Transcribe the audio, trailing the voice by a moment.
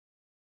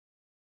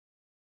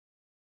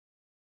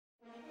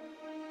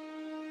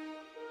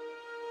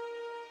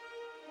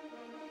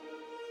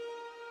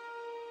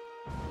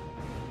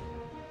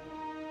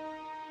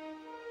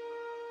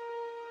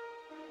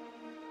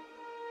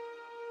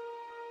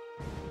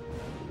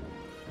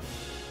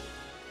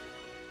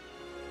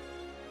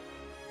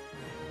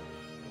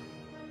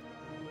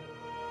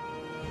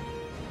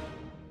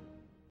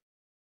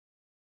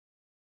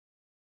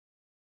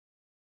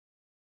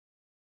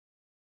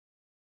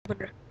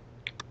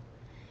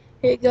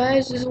Hey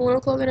guys, this is 1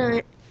 o'clock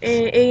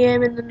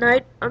a.m. in the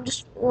night. I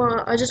just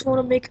want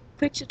to make a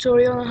quick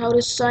tutorial on how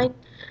to sign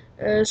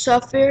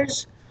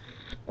softwares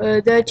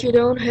that you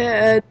don't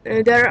have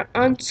that are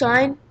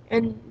unsigned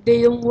and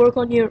they don't work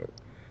on your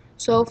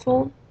cell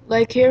phone.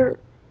 Like here,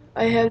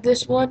 I have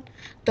this one,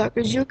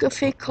 Dr. Zuka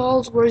Fake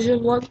Calls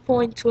version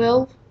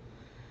 1.12.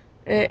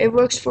 It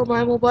works for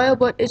my mobile,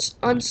 but it's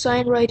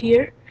unsigned right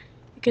here.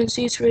 You can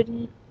see it's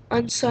written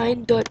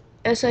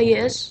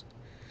unsigned.sis.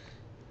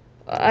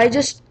 I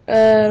just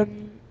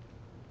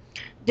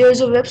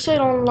There's a website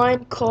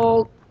online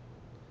called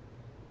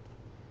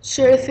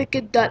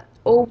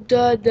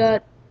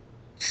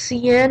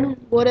certificate.obda.cn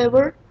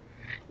whatever.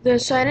 Then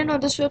sign in on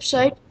this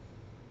website,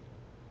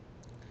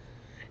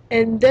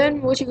 and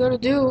then what you're gonna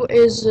do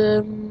is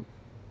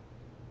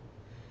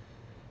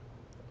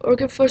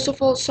okay, first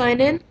of all sign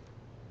in.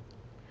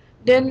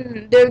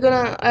 Then they're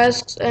gonna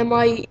ask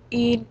MEI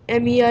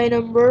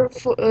number.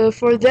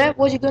 For that,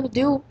 what you're gonna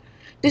do,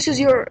 this is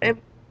your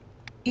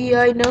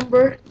MEI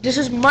number. This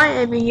is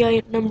my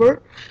MEI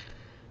number.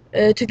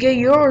 To get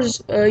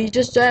yours, you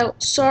just dial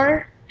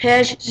star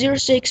hash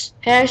 06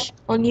 hash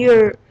on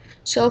your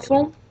cell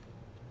phone.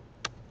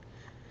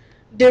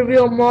 The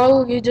real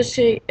model, you just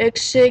say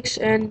X6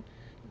 and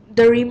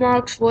the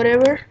remarks,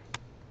 whatever.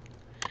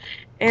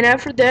 And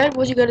after that,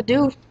 what you gotta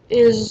do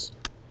is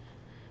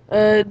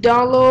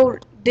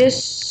download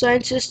this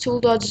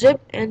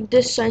sciencestool.zip and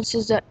this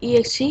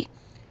sciences.exe.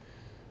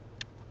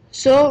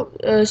 So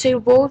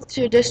save both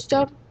to your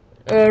desktop,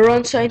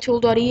 run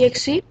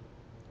sciencestool.exe.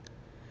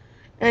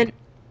 And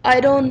I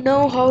don't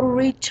know how to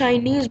read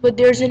Chinese, but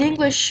there's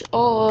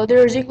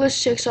there's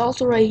English text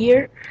also right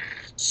here.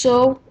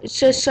 So it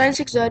says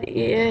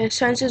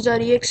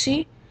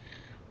sciences.exe.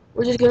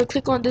 We're just gonna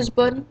click on this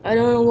button. I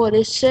don't know what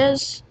it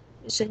says.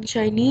 It's in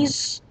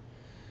Chinese.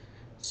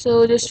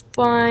 So just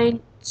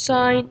find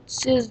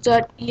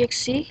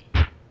sciences.exe.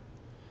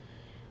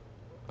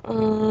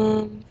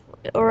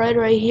 Alright,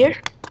 right here.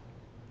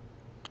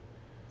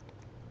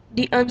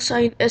 The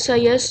unsigned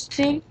SIS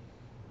thing,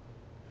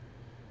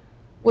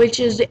 which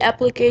is the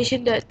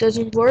application that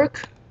doesn't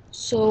work.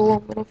 So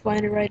I'm gonna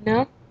find it right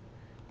now.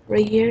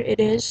 Right here it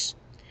is.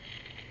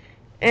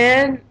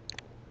 And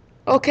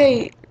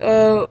okay,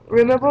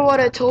 remember what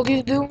I told you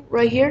to do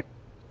right here?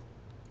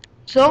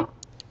 So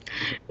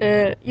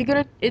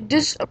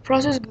this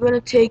process is gonna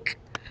take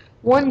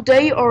 1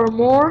 day or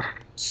more.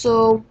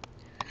 So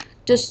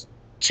just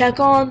check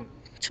on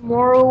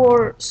tomorrow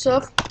or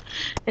stuff,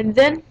 and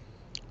then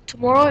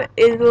tomorrow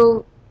it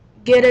will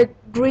get a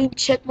green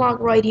check mark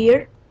right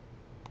here,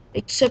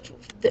 except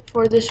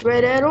for this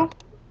red arrow.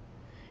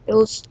 It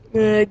will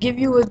give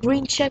you a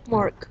green check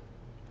mark.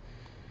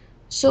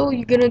 So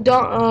you're gonna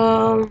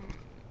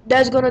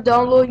that's gonna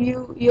download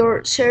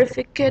your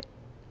certificate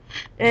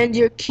and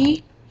your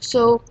key.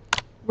 So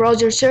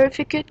browse your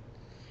certificate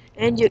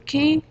and your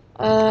key.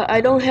 I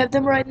don't have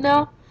them right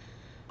now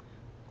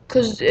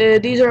because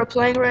these are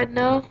applying right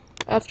now.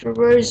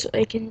 Afterwards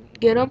I can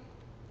get them.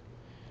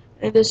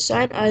 And the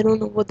sign, I don't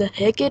know what the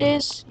heck it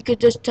is. You could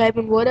just type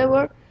in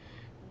whatever,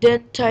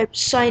 then type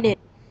sign it.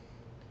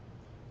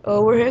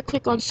 Over here,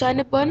 click on sign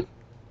it button,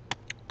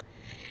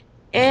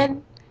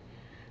 and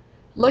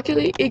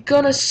luckily it's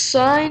gonna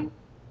sign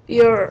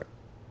your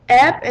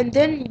app, and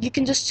then you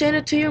can just send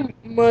it to your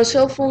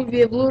cell phone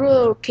via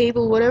Bluetooth or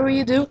cable, whatever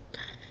you do.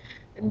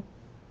 And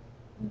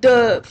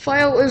the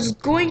file is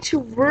going to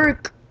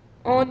work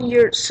on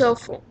your cell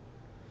phone.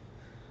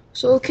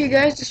 So okay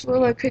guys, this was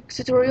my quick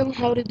tutorial on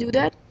how to do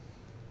that,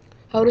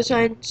 how to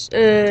sign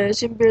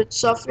symbian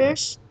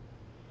softwares.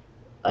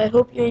 I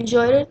hope you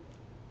enjoyed it.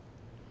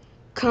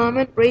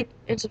 Comment, rate,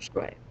 and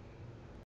subscribe.